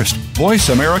of interest. Voice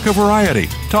America Variety.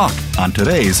 Talk on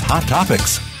today's hot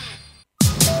topics.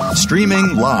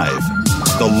 Streaming live.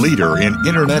 The leader in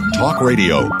Internet talk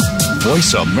radio.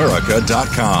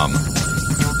 VoiceAmerica.com.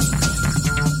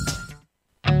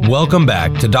 Welcome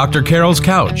back to Dr. Carol's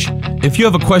Couch. If you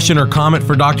have a question or comment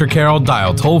for Dr. Carol,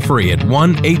 dial toll-free at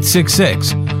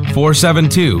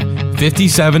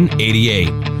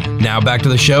 1-866-472-5788. Now back to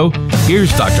the show.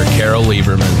 Here's Dr. Carol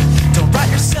Lieberman.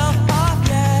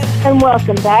 And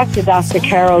welcome back to Dr.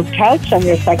 Carol's Couch. I'm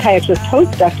your psychiatrist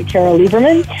host, Dr. Carol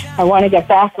Lieberman. I want to get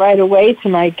back right away to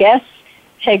my guests,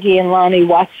 Peggy and Lonnie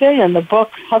Watson, and the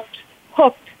book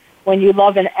Hooked When You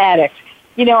Love an Addict.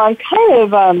 You know, I'm kind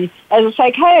of, as a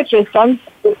psychiatrist, I'm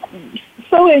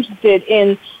so interested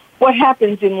in what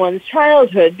happens in one's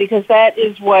childhood because that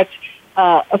is what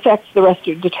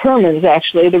determines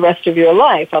actually the rest of your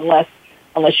life, unless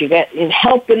you get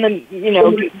help in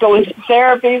the, go into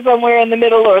therapy somewhere in the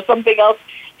middle or something else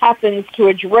happens to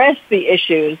address the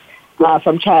issues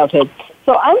from childhood.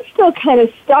 So I'm still kind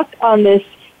of stuck on this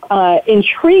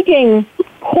intriguing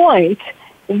point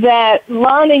that,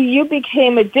 Lonnie, you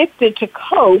became addicted to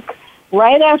Coke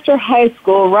right after high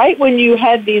school, right when you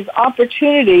had these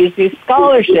opportunities, these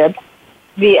scholarships,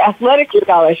 the athletic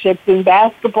scholarships in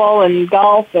basketball and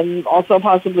golf and also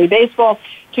possibly baseball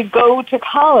to go to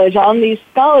college on these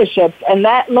scholarships. And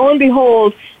that, lo and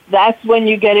behold, that's when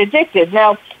you get addicted.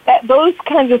 Now, those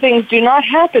kinds of things do not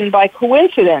happen by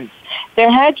coincidence.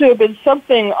 There had to have been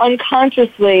something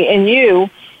unconsciously in you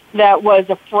that was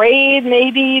afraid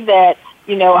maybe that,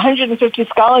 150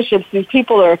 scholarships, these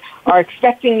people are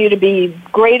expecting you to be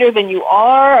greater than you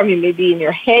are. I mean, maybe in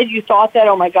your head you thought that,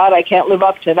 oh my God, I can't live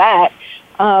up to that.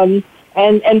 And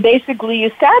basically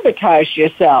you sabotage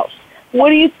yourself. What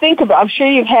do you think about? I'm sure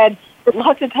you've had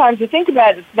lots of time to think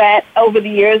about that over the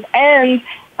years, and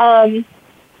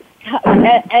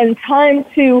time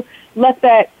to let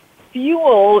that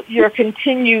fuel your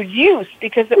continued use,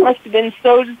 because it must have been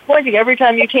so disappointing. Every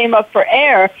time you came up for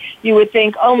air, you would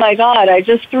think, oh my God, I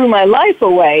just threw my life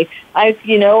away. I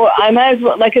might as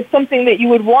well, like it's something that you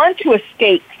would want to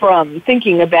escape from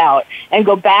thinking about and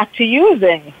go back to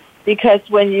using. Because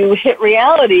when you hit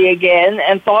reality again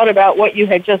and thought about what you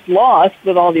had just lost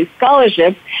with all these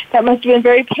scholarships, that must have been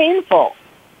very painful.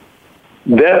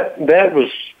 That was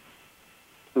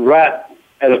right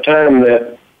at a time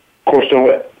that, of course,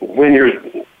 when you're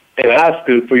in high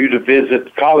school, for you to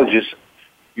visit colleges,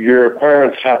 your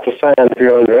parents have to sign if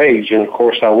you're underage, and of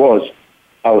course I was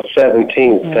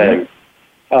 17 at the time,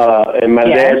 and my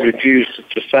dad refused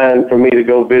to sign for me to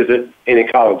go visit any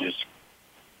colleges.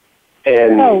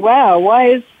 And oh wow, why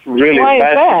is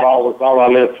basketball was all I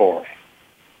lived for.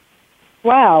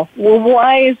 Wow. Well,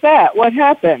 why is that? What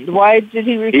happened? Why did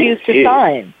he refuse to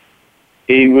sign?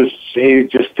 He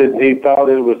thought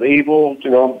it was evil,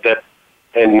 that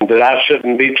I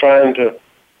shouldn't be trying to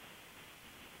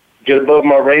get above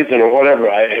my raisin or whatever.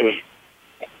 It was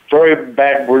very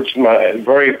backwards,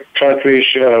 very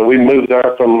countryish. We moved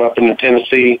there from up in the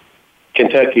Tennessee,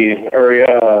 Kentucky area.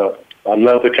 I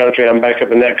love the country. I'm back up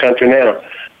in that country now.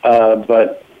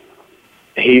 But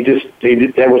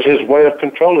that was his way of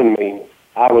controlling me.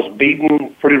 I was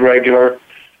beaten pretty regular.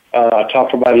 I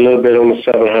talked about it a little bit on the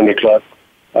 700 Club.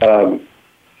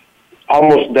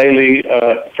 Almost daily,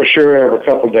 for sure, every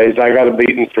couple of days, I got a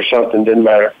beating for something, didn't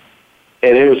matter.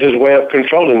 And it was his way of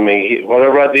controlling me.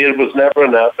 Whatever I did was never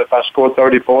enough. If I scored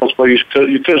 30 points, well, you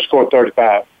could score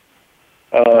 35.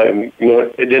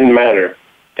 It didn't matter.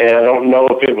 And I don't know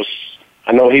if it was,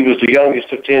 I know he was the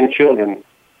youngest of 10 children.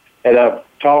 And I've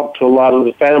talked to a lot of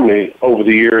the family over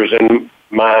the years, and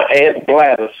my Aunt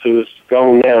Gladys, who is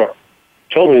gone now,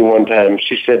 told me one time,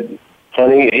 she said,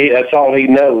 honey, that's all he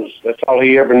knows. That's all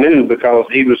he ever knew, because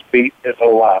he was beat his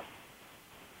whole life,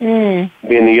 being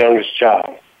the youngest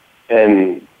child.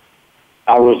 And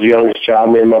I was the youngest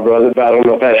child, me and my brother, but I don't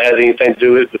know if that had anything to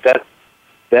do with it, but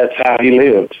that's how he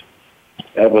lived.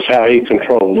 That was how he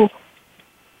controlled.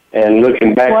 And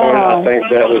looking back on it, I think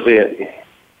that was it.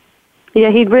 Yeah,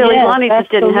 Lonnie just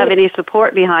didn't have any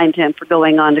support behind him for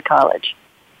going on to college.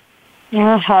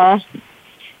 Uh-huh.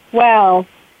 Wow.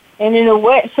 And in a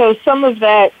way, so some of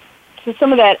that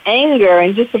anger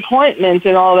and disappointment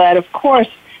and all that, of course,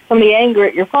 some of the anger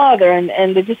at your father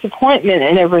and the disappointment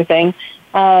and everything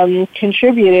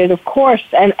contributed, of course,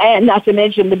 and not to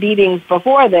mention the beatings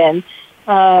before then,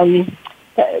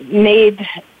 made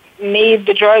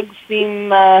the drugs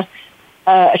seem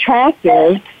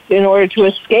attractive in order to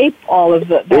escape all of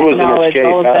that knowledge,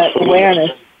 all of that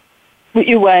awareness.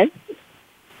 You what?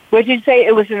 What did you say?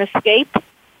 It was an escape?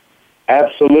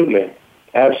 Absolutely.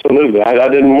 I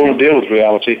didn't want to deal with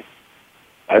reality.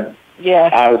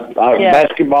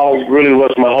 Basketball really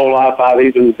was my whole life. I've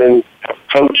even been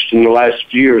coached in the last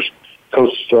few years,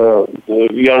 coached the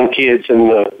young kids in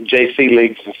the JC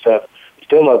leagues and stuff.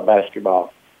 Still love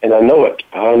basketball, and I know it.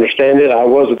 I understand it. I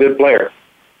was a good player.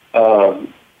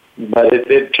 But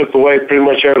it took away pretty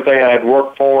much everything I had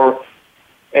worked for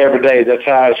every day. That's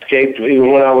how I escaped.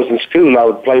 Even when I was in school, I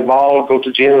would play ball, go to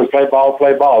the gym and play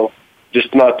ball,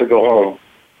 just not to go home.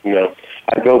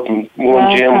 I'd go from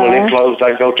one gym when it closed,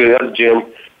 I'd go to the other gym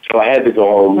till I had to go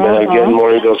home. Then I'd get in the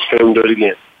morning, go to school and do it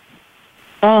again.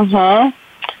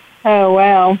 Oh,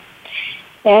 wow.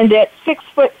 And at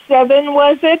 6'7",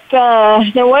 was it?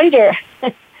 No wonder.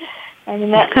 I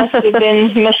mean, that must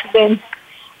have been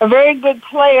a very good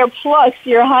player, plus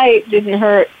your height didn't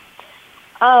hurt.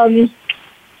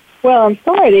 Well, I'm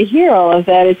sorry to hear all of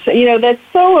that. It's that's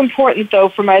so important, though,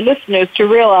 for my listeners to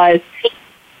realize,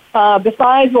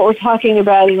 besides what we're talking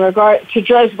about in regard to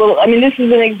drugs, well, I mean, this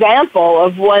is an example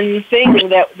of one thing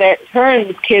that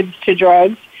turns kids to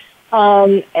drugs,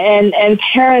 and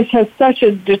parents have such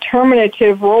a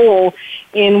determinative role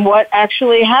in what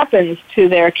actually happens to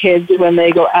their kids when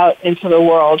they go out into the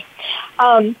world.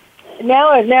 Now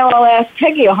I'll ask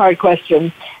Peggy a hard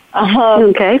question.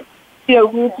 Okay.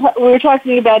 we were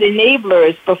talking about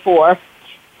enablers before.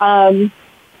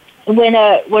 When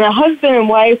a husband and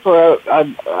wife or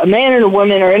a man and a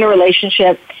woman are in a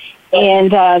relationship,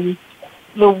 and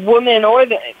the woman or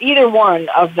either one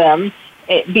of them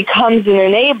becomes an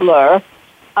enabler,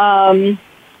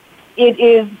 it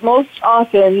is most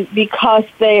often because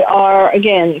they are,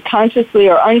 again, consciously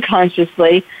or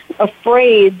unconsciously,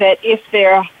 afraid that if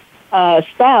their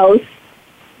spouse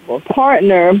or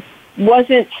partner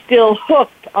wasn't still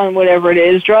hooked on whatever it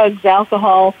is, drugs,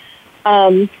 alcohol,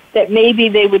 that maybe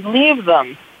they would leave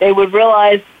them. They would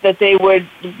realize that they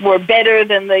were better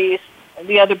than the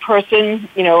other person,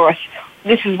 or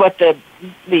this is what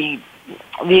the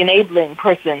enabling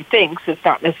person thinks. It's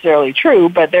not necessarily true,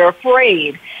 but they're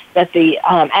afraid that the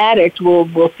addict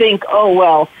will think, oh,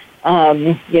 well,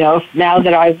 now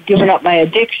that I've given up my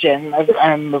addiction,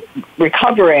 I'm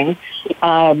recovering,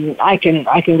 I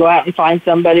can go out and find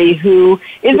somebody who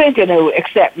isn't going to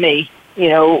accept me,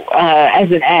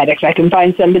 as an addict. I can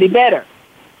find somebody better.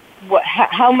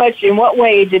 How much, in what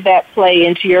way did that play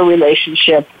into your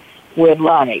relationship with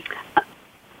Lonnie?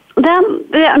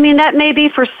 That may be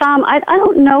for some. I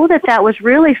don't know that was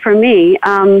really for me.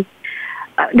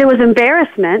 There was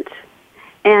embarrassment,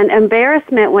 and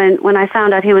embarrassment when I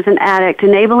found out he was an addict.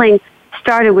 Enabling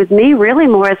started with me really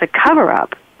more as a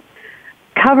cover-up.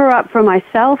 Cover-up for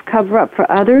myself, cover-up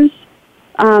for others.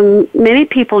 Many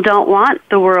people don't want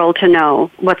the world to know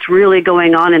what's really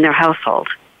going on in their household.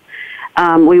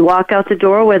 We walk out the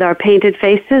door with our painted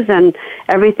faces and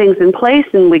everything's in place,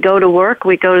 and we go to work,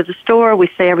 we go to the store, we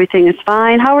say everything is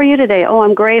fine. How are you today? Oh,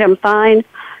 I'm great, I'm fine.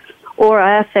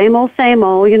 Or same old,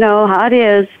 how it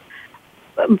is.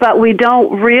 But we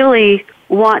don't really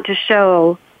want to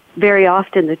show very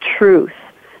often the truth,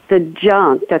 the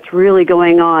junk that's really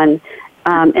going on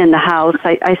in the house.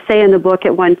 I say in the book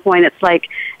at one point, it's like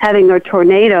having a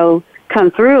tornado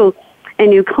come through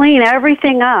and you clean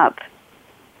everything up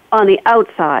on the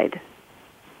outside.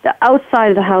 The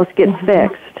outside of the house gets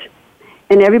fixed.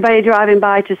 And everybody driving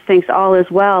by just thinks all is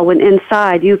well, when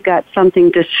inside you've got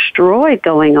something destroyed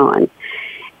going on.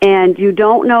 And you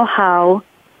don't know how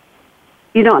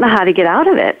to get out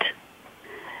of it.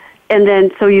 And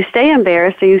then, so you stay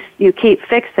embarrassed, so you keep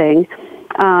fixing.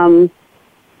 And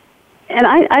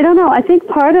I don't know, I think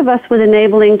part of us with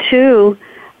enabling too,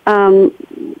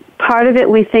 part of it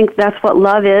we think that's what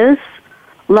love is.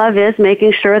 Love is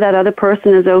making sure that other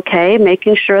person is okay,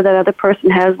 making sure that other person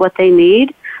has what they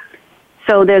need.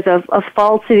 So there's a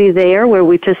falsity there where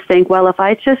we just think, well, if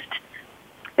I just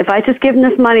give him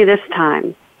this money this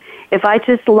time, if I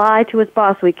just lie to his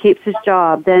boss so he keeps his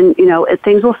job, then,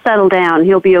 things will settle down,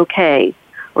 he'll be okay,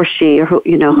 or she, or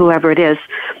whoever it is.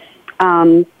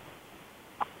 And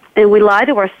we lie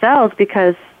to ourselves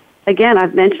because, again,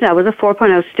 I've mentioned I was a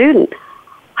 4.0 student.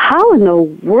 How in the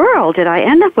world did I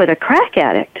end up with a crack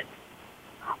addict?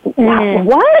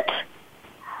 What?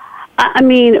 I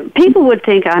mean, people would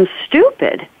think I'm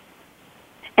stupid.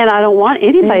 And I don't want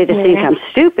anybody to think I'm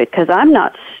stupid because I'm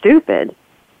not stupid.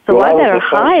 So I better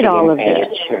hide all of this.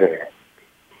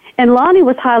 And Lonnie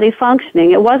was highly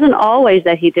functioning. It wasn't always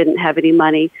that he didn't have any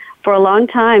money. For a long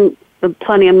time, the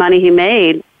plenty of money he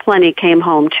made, plenty came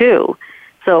home too.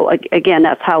 So again,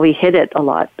 that's how he hid it a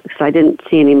lot, because I didn't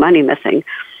see any money missing.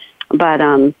 But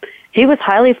he was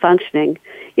highly functioning.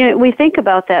 We think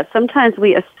about that. Sometimes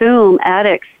we assume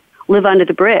addicts live under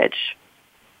the bridge,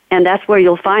 and that's where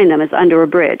you'll find them, is under a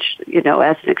bridge, as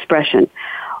an expression.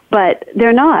 But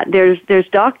they're not. There's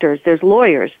doctors, there's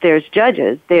lawyers, there's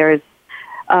judges, there's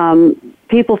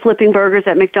people flipping burgers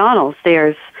at McDonald's,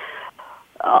 there's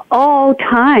all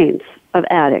kinds of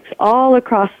addicts all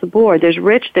across the board. There's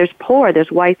rich, there's poor,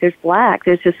 there's white, there's black,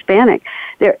 there's Hispanic.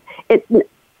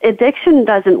 Addiction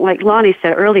doesn't, like Lonnie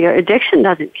said earlier, addiction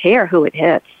doesn't care who it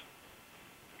hits.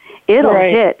 It'll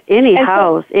hit any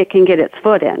house it can get its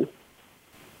foot in.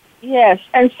 Yes.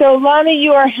 And so, Lonnie,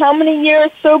 you are how many years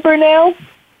sober now?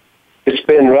 It's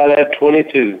been right at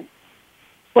 22.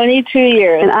 22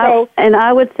 years. And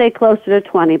I would say closer to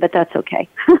 20, but that's okay.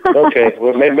 Okay.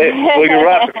 Well, you're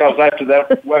right, because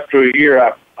after a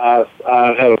year, I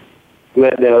had a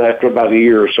letdown after about a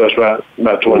year, so that's right,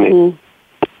 about 20. Mm-hmm.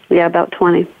 Yeah, about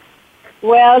 20.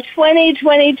 Well,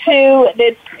 2022,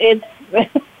 it's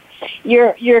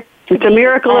you're it's a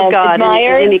miracle of God in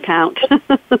any count.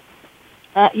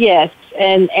 Yes,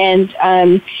 and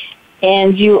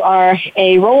you are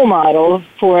a role model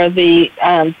for the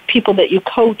people that you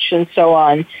coach and so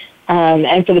on,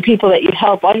 and for the people that you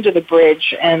help under the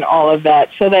bridge and all of that.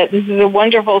 So that this is a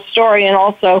wonderful story, and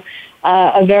also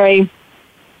a very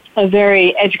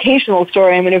educational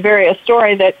story. I mean, a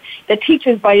story that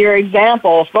teaches by your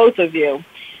example, both of you.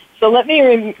 So let me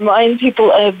remind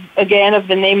people again of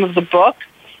the name of the book.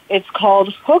 It's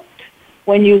called Hooked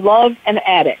When You Love an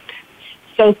Addict.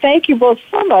 So thank you both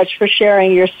so much for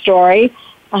sharing your story.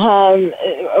 And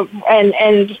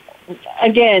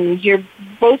again, you're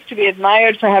both to be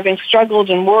admired for having struggled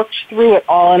and worked through it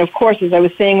all. And of course, as I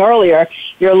was saying earlier,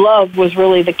 your love was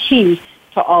really the key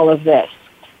to all of this.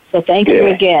 So thank you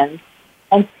again.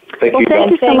 And thank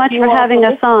you so much for having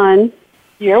us on.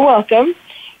 You're welcome.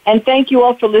 And thank you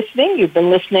all for listening. You've been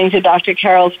listening to Dr.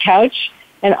 Carol's Couch,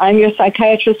 and I'm your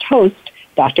psychiatrist host,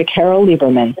 Dr. Carol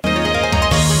Lieberman.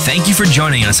 Thank you for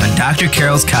joining us on Dr.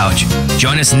 Carol's Couch.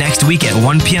 Join us next week at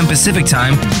 1 p.m. Pacific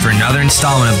Time for another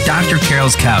installment of Dr.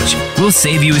 Carol's Couch. We'll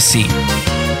save you a seat.